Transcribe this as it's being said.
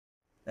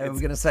And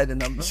we're going to say the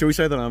number. Shall we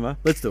say the number?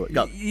 Let's do it.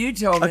 Go. You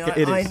tell me.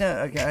 Okay, I know.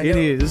 Okay, I know. It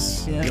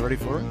is. Yeah. You ready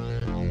for it?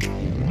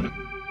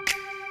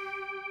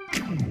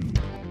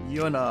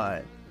 You and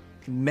I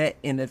met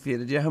in a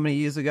theatre. Do you know how many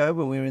years ago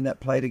when we were in that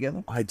play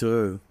together? I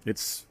do. It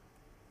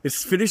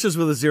finishes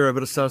with a 0,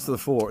 but it starts with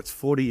a 4. It's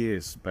 40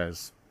 years,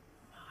 Baz.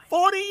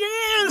 40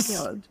 years!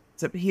 God.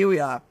 So here we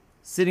are,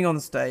 sitting on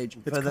the stage.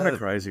 It's kind of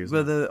crazy, isn't it?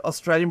 For the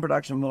Australian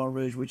production of Moulin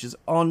Rouge, which is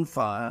on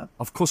fire.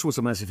 Of course, it was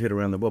a massive hit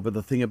around the world, but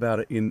the thing about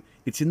it,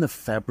 it's in the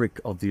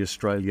fabric of the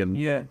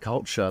Australian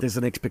culture. There's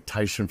an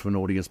expectation from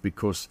an audience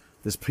because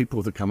there's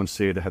people that come and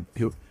see it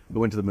who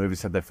went to the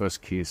movies, had their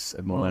first kiss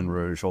at Moulin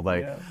Rouge, or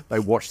they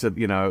watched it,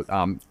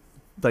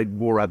 they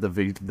wore out the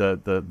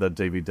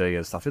DVD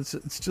and stuff.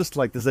 It's just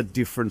like there's a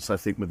difference, I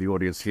think, with the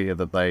audience here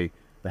that they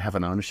have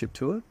an ownership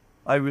to it.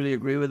 I really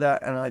agree with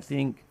that, and I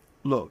think,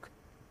 look,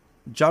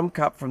 jump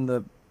cut from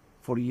the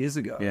 40 years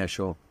ago. Yeah,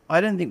 sure.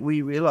 I don't think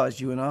we realised,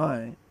 you and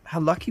I, how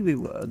lucky we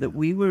were that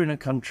we were in a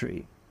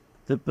country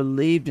that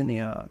believed in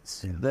the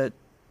arts,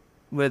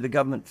 where the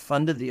government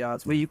funded the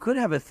arts, where you could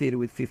have a theatre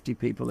with 50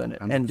 people in it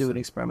 100%. and do an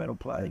experimental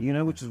play,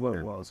 which is what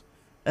it was.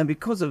 And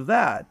because of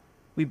that,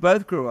 we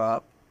both grew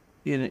up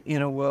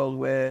in a world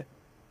where,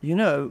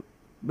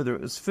 whether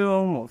it was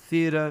film or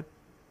theatre,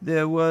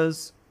 there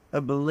was a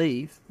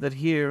belief that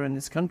here in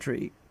this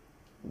country,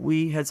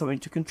 we had something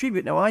to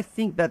contribute. Now, I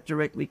think that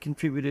directly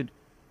contributed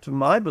to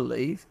my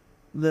belief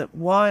that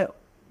why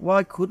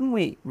couldn't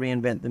we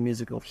reinvent the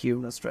musical here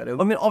in Australia?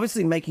 I mean,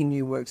 obviously making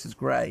new works is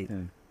great,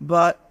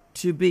 but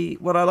to be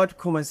what I like to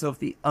call myself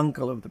the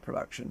uncle of the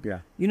production. Yeah.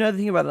 The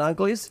thing about an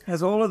uncle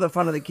has all of the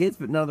fun of the kids,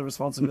 but none of the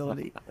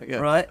responsibility,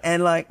 right?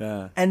 And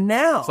and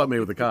now... It's like me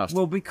with the cast.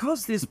 Well,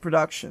 because this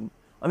production...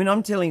 I mean,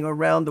 I'm telling you,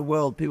 around the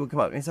world, people come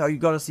up and say,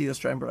 you've got to see the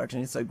Australian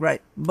production. It's so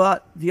great.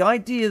 But the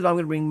idea that I'm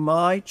going to bring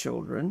my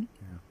children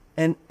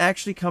and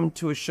actually come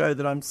to a show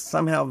that I'm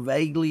somehow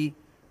vaguely,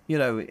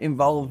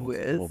 involved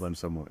with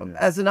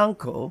as an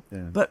uncle,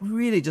 but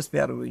really just be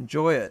able to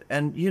enjoy it.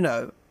 And,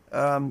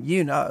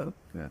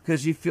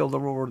 because you feel the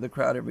roar of the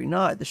crowd every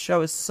night. The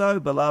show is so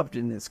beloved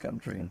in this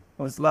country.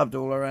 It's loved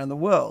all around the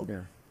world.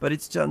 But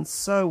it's done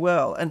so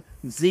well. And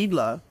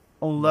Zidler...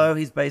 although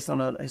he's based on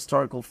a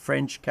historical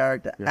French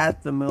character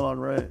at the Moulin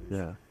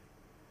Rouge,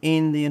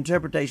 in the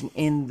interpretation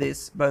in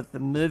this, both the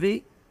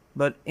movie,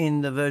 but in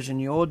the version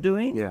you're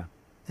doing,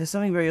 there's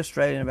something very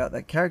Australian about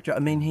that character. I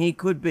mean, he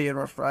could be an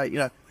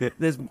Australian,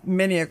 there's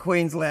many a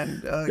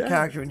Queensland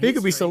character in history. He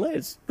could be Sir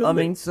Les. I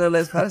mean, Sir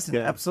Les Patterson,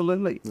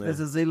 absolutely.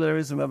 There's a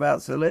Zidlerism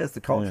about Sir Les,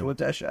 the cultural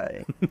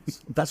attaché.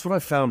 That's what I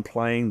found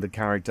playing the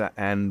character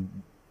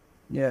and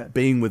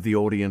being with the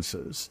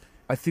audiences.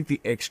 I think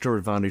the extra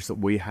advantage that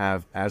we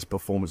have as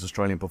performers,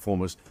 Australian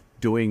performers,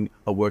 doing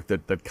a work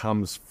that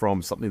comes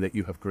from something that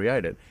you have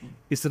created,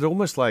 is that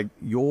almost like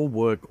your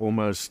work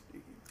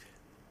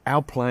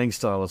our playing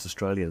style as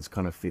Australians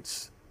kind of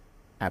fits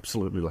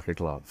absolutely like a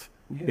glove.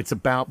 It's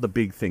about the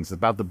big things,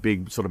 about the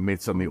big sort of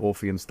myths and the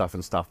Orphean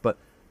stuff, but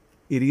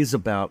it is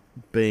about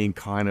being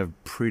kind of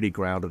pretty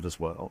grounded as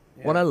well.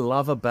 What I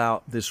love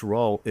about this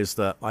role is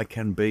that I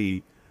can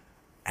be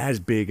as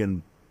big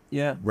and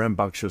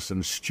rambunctious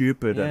and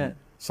stupid and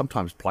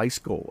sometimes play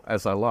school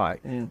as I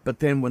like. But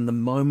then when the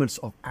moments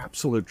of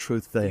absolute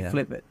truth there, you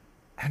flip it.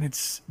 And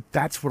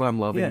that's what I'm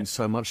loving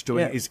so much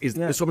doing is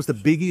it's almost the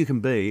bigger you can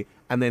be,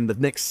 and then the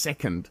next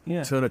second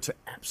turn it to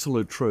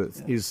absolute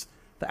truth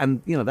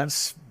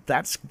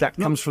that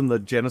comes from the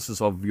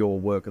genesis of your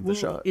work at the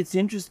show. It's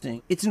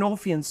interesting. It's an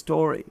Orphean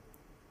story,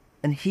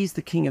 and he's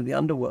the king of the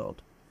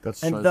underworld.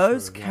 That's and so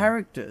those true,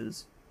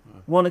 characters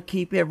want to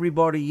keep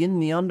everybody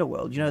in the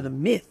underworld. The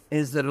myth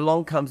is that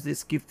along comes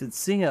this gifted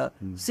singer,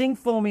 sing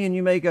for me and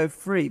you may go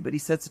free, but he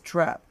sets a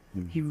trap.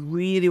 He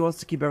really wants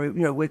to keep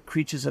we're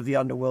creatures of the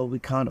underworld. We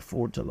can't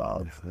afford to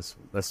love.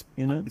 That's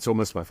it's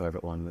almost my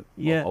favorite line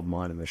of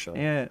mine in the show.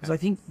 Yeah, because I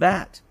think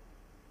that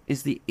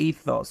is the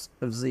ethos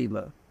of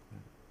Zidler.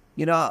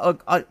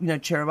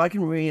 Cherub, I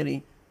can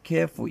really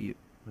care for you.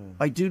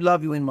 I do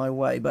love you in my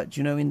way, but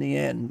in the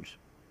end,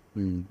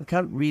 I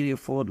can't really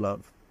afford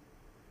love.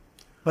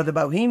 But the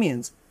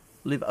Bohemians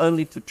live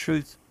only for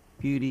truth,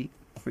 beauty,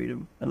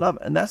 freedom, and love.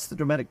 And that's the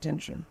dramatic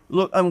tension.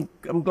 Look, I'm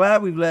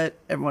glad we've let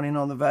everyone in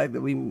on the vague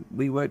that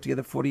we worked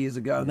together 40 years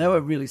ago. And they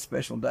were really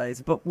special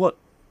days. But what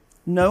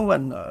no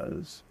one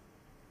knows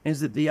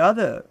is that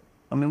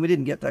we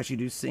didn't get to actually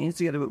do scenes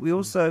together, but we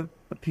also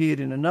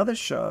appeared in another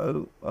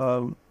show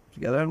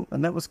together,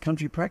 and that was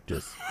Country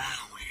Practice.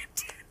 We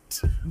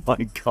did. My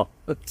God.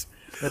 But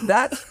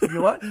that's,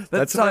 what?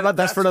 That's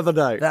for another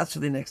day. That's for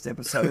the next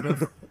episode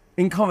of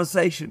In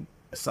Conversation,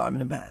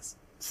 Simon and Baz.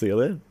 See you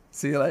then.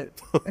 See you later.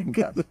 And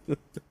cut.